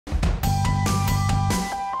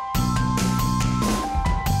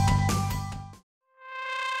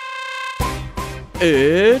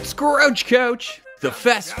It's Grouch Couch, the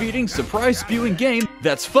fast-feeding, surprise-spewing game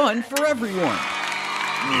that's fun for everyone.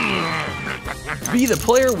 Be the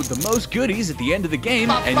player with the most goodies at the end of the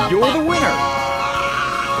game, and you're the winner.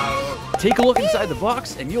 Take a look inside the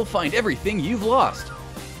box, and you'll find everything you've lost.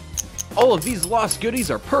 All of these lost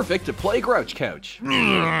goodies are perfect to play Grouch Couch.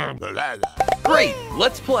 Great,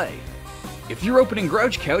 let's play. If you're opening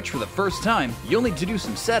Grouch Couch for the first time, you'll need to do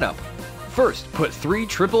some setup. First, put 3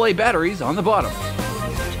 AAA batteries on the bottom.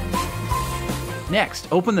 Next,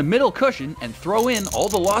 open the middle cushion and throw in all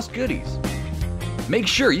the lost goodies. Make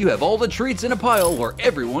sure you have all the treats in a pile where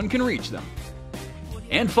everyone can reach them.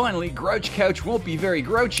 And finally, Grouch Couch won't be very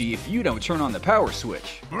grouchy if you don't turn on the power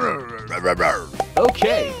switch.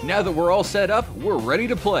 Okay, now that we're all set up, we're ready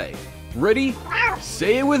to play. Ready?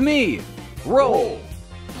 Say it with me. Roll,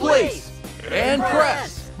 place, and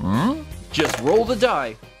press. Just roll the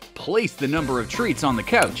die, place the number of treats on the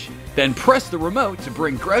couch, then press the remote to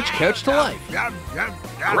bring Grouch Couch to life.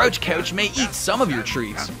 Grouch Couch may eat some of your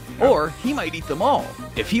treats, or he might eat them all.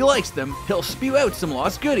 If he likes them, he'll spew out some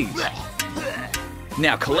lost goodies.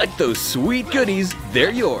 Now collect those sweet goodies,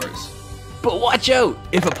 they're yours. But watch out!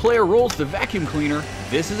 If a player rolls the vacuum cleaner,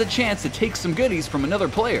 this is a chance to take some goodies from another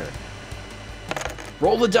player.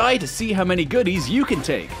 Roll the die to see how many goodies you can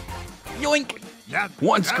take. Yoink!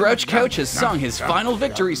 Once Grouch Couch has sung his final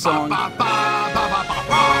victory song,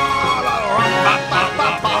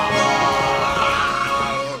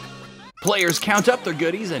 players count up their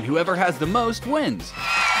goodies and whoever has the most wins.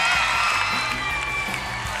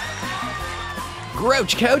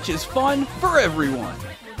 Grouch Couch is fun for everyone.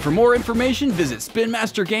 For more information, visit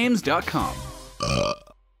spinmastergames.com.